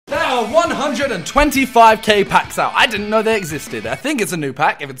are 125k packs out. I didn't know they existed. I think it's a new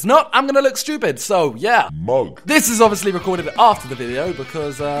pack. If it's not, I'm gonna look stupid. So yeah. Mug. This is obviously recorded after the video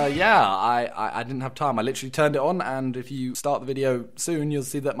because yeah, I didn't have time. I literally turned it on, and if you start the video soon, you'll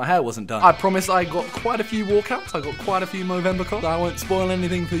see that my hair wasn't done. I promise I got quite a few walkouts. I got quite a few Movember cards. I won't spoil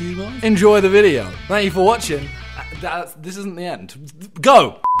anything for you guys. Enjoy the video. Thank you for watching. This isn't the end.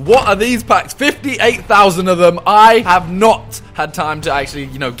 Go! What are these packs? 58,000 of them. I have not had time to actually,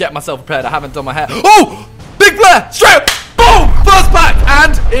 you know, get myself prepared. I haven't done my hair. Oh! Big flare! Straight! Boom! First pack!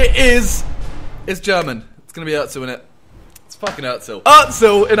 And it's German. It's gonna be Özil in it. It's fucking Özil.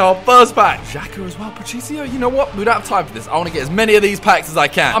 Özil in our first pack. Xhaka as well. Patricio, you know what? We don't have time for this. I want to get as many of these packs as I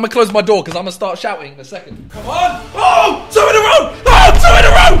can. I'm gonna close my door because I'm gonna start shouting in a second. Come on! Oh! 2 in a row! Oh! 2 in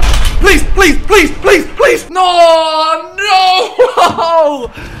a row! Please, please, please, please, please! No! No!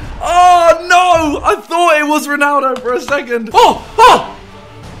 Oh no! I thought it was Ronaldo for a second. Oh! Oh!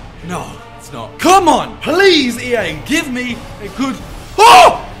 No, it's not. Come on! Please, EA, give me a good...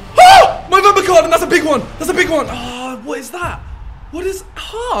 Oh! Oh! My Movember card, and that's a big one! That's a big one! Oh, what is that? What is...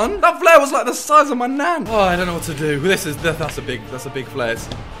 Han? That flare was like the size of my nan. Oh, I don't know what to do. That's a big flare.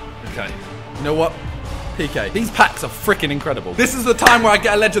 Okay. You know what? PK. These packs are freaking incredible. This is the time where I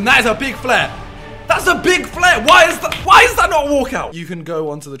get a legend. That is a big flare. That's a big flare. Why is that not a walkout? You can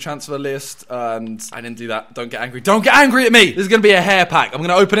go onto the transfer list, and I didn't do that. Don't get angry. Don't get angry at me. This is going to be a hair pack. I'm going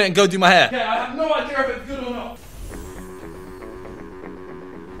to open it and go do my hair. Okay, I have no idea if it's good or not.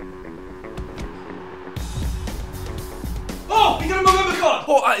 Oh, you got a Movember card.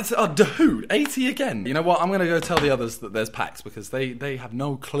 Oh, it's a dude. 80 again. You know what? I'm going to go tell the others that there's packs because they have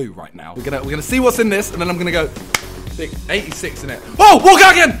no clue right now. We're gonna see what's in this, and then I'm going to go 86 in it. Oh, walk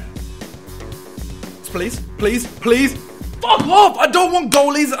out again. Please, please, please. Fuck off! I don't want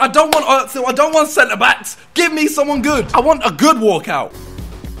goalies. I don't want Özil. I don't want centre backs. Give me someone good. I want a good walkout.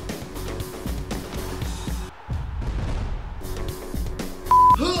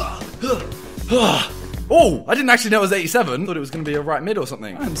 Oh, I didn't actually know it was 87. Thought it was going to be a right mid or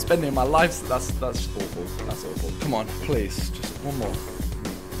something. I'm spending my life. That's awful. That's awful. Come on, please, just one more.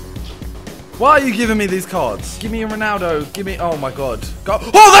 Why are you giving me these cards? Give me a Ronaldo. Give me. Oh my god. Go.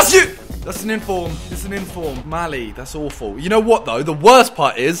 Oh, that's you. That's an inform. It's an inform. Mali, that's awful. You know what, though? The worst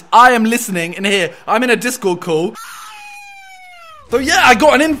part is, I am listening in here. I'm in a Discord call. So, yeah, I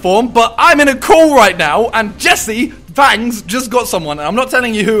got an inform, but I'm in a call right now, and Jesse Fangs just got someone. And I'm not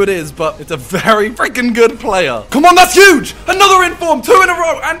telling you who it is, but it's a very freaking good player. Come on, that's huge! Another inform, 2 in a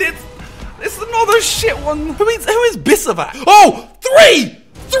row, and it's another shit one. Who is Bissavat? Oh, 3!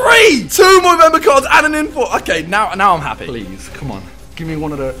 3! 2 Movember cards and an inform. Okay, now I'm happy. Please, come on. Give me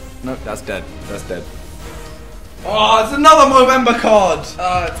one of the... No, that's dead. That's dead. Oh, it's another Movember card.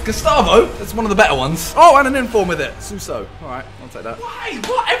 It's Gustavo. It's one of the better ones. Oh, and an inform with it. Suso. All right, I'll take that. Why?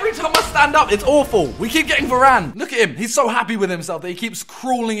 What? Every time I stand up, it's awful. We keep getting Varane. Look at him. He's so happy with himself that he keeps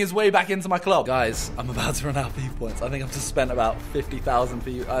crawling his way back into my club. Guys, I'm about to run out of P points. I think I've just spent about 50,000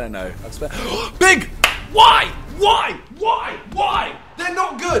 for you. I don't know. I've spent... Big! Why? Why? Why? Why? They're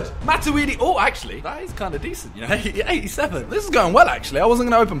not good. Matuidi. Oh, actually, that is kind of decent. You know, 87. This is going well, actually. I wasn't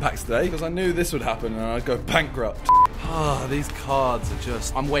going to open packs today because I knew this would happen and I'd go bankrupt. Ah, these cards are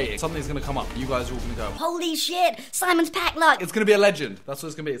just... I'm waiting. Something's going to come up. You guys are all going to go, holy shit, Simon's pack luck. It's going to be a legend. That's what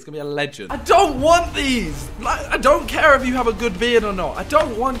it's going to be. It's going to be a legend. I don't want these. Like, I don't care if you have a good beard or not. I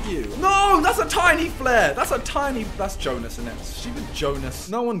don't want you. No, that's a tiny flare. That's Jonas, isn't it? Stupid Jonas.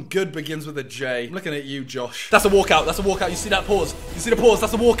 No one good begins with a J. I'm looking at you, Josh. That's a walkout. That's a walkout. You see that pause? You see the pause?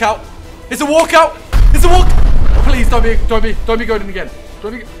 That's a walkout. It's a walkout. It's a walk. Please don't be going in again.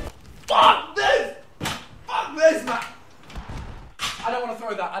 Fuck this. Fuck this, man. I don't want to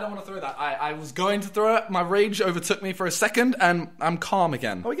throw that. I don't want to throw that. I was going to throw it. My rage overtook me for a second, and I'm calm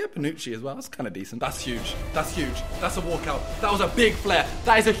again. Oh, we get Panucci as well. That's kind of decent. That's huge. That's huge. That's a walkout. That was a big flare.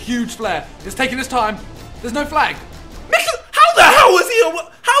 That is a huge flare. It's taking its time. There's no flag. How the hell is he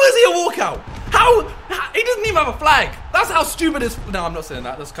a walkout? How? He doesn't even have a flag. That's how stupid his... No, I'm not saying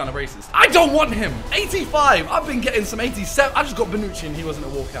that. That's kind of racist. I don't want him. 85. I've been getting some 87. I just got Bonucci and he wasn't a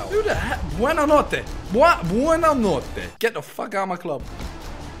walkout. Who the heck? Buena notte. Buena notte. Get the fuck out of my club.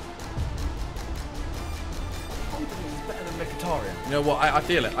 Better than Mkhitaryan. You know what? I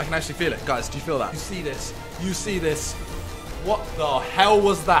feel it. I can actually feel it. Guys, do you feel that? You see this? You see this? What the hell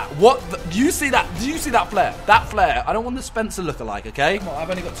was that? Do you see that? Do you see that flare? That flare. I don't want the Spencer lookalike, okay? Come on, I've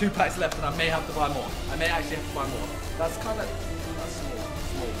only got 2 packs left and I may have to buy more. I may actually have to buy more. That's kind of... That's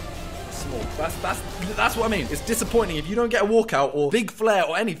small. That's what I mean. It's disappointing if you don't get a walkout or big flare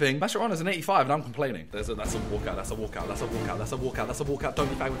or anything. Mascherano's an 85 and I'm complaining. That's a walkout. That's a walkout. That's a walkout. That's a walkout. That's a walkout. Don't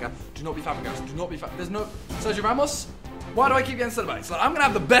be Fabregas. Do not be Fabregas. Do not be Fabregas. There's no... Sergio Ramos? Why do I keep getting centre backs? Like, I'm gonna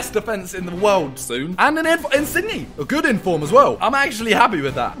have the best defence in the world soon. And in Sydney. A good inform as well. I'm actually happy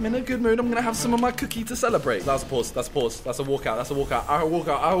with that. I'm in a good mood. I'm gonna have some of my cookie to celebrate. That's a pause. That's a pause. That's a walkout. That's a walkout. I walk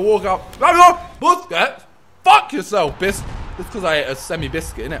out. I walk out. Pause. Fuck yourself, Bis. It's because I ate a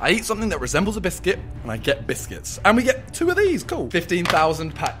semi-biscuit, innit? I eat something that resembles a biscuit, and I get biscuits. And we get 2 of these. Cool.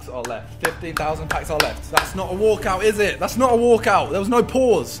 15,000 packs are left. 15,000 packs are left. That's not a walkout, is it? That's not a walkout. There was no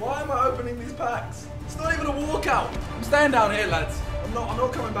pause. Why am I opening these packs? It's not even a walkout. I'm staying down here, lads. I'm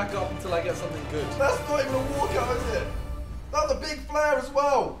not coming back up until I get something good. That's not even a walkout, is it? That's a big flare as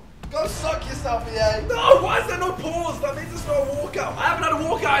well. Go suck yourself, EA. No, why is there no pause? That means it's not a walkout. I haven't had a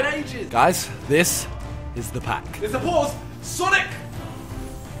walkout in ages. Guys, this is the pack. There's a pause. Sonic.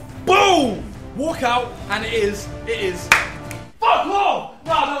 Boom. Walkout, and it is. Fuck off.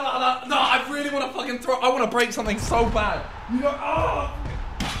 No. I really want to fucking throw. I want to break something so bad. You know. Oh.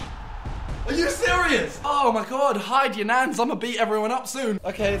 Are you serious? Oh my god, hide your nans. I'm gonna beat everyone up soon.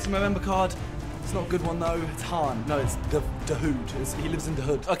 Okay, it's a member card. It's not a good one though. It's Han. No, it's the Hood. He lives in the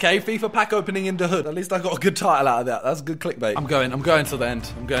Hood. Okay, FIFA pack opening in the Hood. At least I got a good title out of that. That's good clickbait. I'm going to the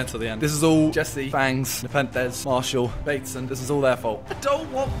end. This is all Jesse, Fangs, Nepenthes, Marshall, Bateson. This is all their fault. I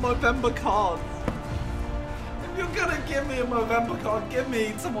don't want Movember cards. If you're gonna give me a Movember card, give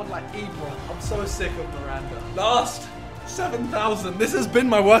me someone like Ibra. I'm so sick of Miranda. Last 7,000. This has been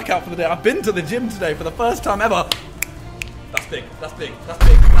my workout for the day. I've been to the gym today for the first time ever. That's big,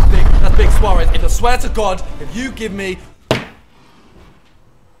 Suarez. If I swear to God, if you give me...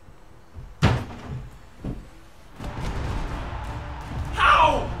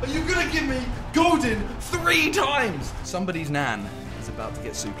 How are you gonna give me Godin 3 times? Somebody's nan is about to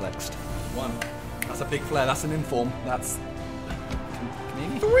get suplexed. 1. That's a big flare. That's an inform. That's...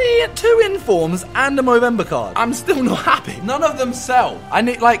 2 informs and a Movember card. I'm still not happy. None of them sell.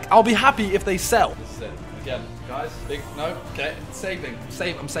 I'll be happy if they sell. This is it. Again, guys. Big, no, okay.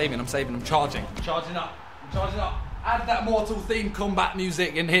 I'm charging up. Add that Mortal theme combat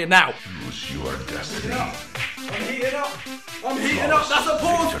music in here now. Choose your destiny. I'm heating up. That's a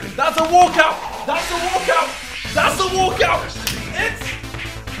pause. That's a walkout. It's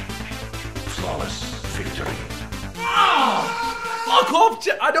flawless victory. Fuck off!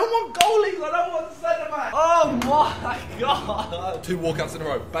 I don't want goalies. I don't want centre back. Oh my god! 2 walkouts in a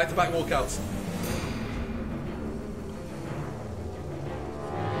row. Back-to-back walkouts.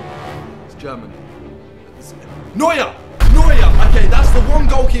 It's German. Neuer. Okay, that's the one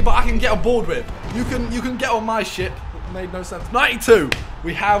goalkeeper I can get on board with. You can get on my ship. It made no sense. 92.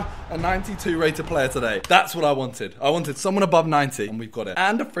 We have a 92 rated player today. That's what I wanted. I wanted someone above 90, and we've got it.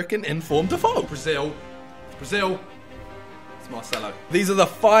 And a freaking informed default. Brazil. Marcelo. These are the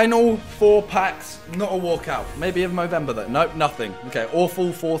final 4 packs, not a walkout. Maybe of Movember though. Nope, nothing. Okay, awful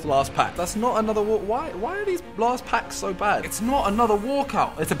 4th last pack. That's not another Why are these last packs so bad? It's not another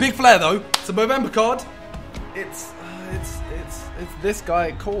walkout. It's a big flare though. It's a Movember card. It's this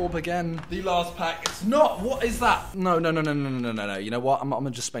guy, Corb again. The last pack. It's not. What is that? No. You know what? I'm gonna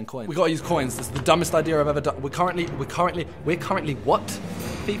just spend coins. We gotta use coins. This is the dumbest idea I've ever done. We're currently what?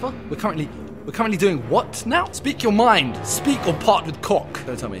 FIFA? We're currently doing what now? Speak your mind. Speak or part with cock.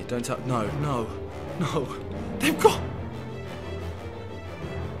 Don't tell me. No. They've got...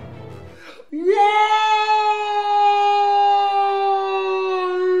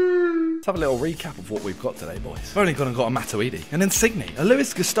 Let's have a little recap of what we've got today, boys. We've only got a Matuidi, an Insigne, a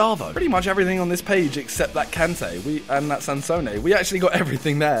Luis Gustavo. Pretty much everything on this page except that Kante and that Sansone. We actually got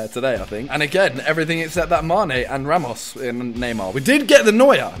everything there today, I think. And again, everything except that Mane and Ramos and Neymar. We did get the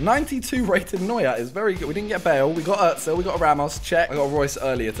Neuer. 92 rated Neuer is very good. We didn't get Bale. We got Özil. We got Ramos. Check. I got Royce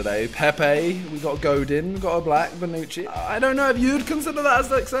earlier today. Pepe. We got Godin. We got a Black. Bonucci. I don't know if you'd consider that as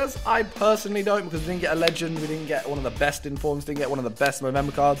success. I personally don't, because we didn't get a legend. We didn't get one of the best informs. Didn't get one of the best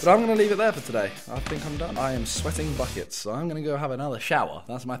Movember cards. But I'm going to leave it there for today. I think I'm done. I am sweating buckets, so I'm going to go have another shower.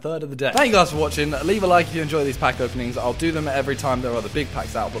 That's my 3rd of the day. Thank you guys for watching. Leave a like if you enjoy these pack openings. I'll do them every time there are the big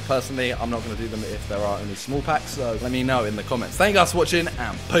packs out, but personally, I'm not going to do them if there are only small packs, so let me know in the comments. Thank you guys for watching,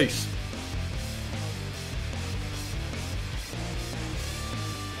 and peace.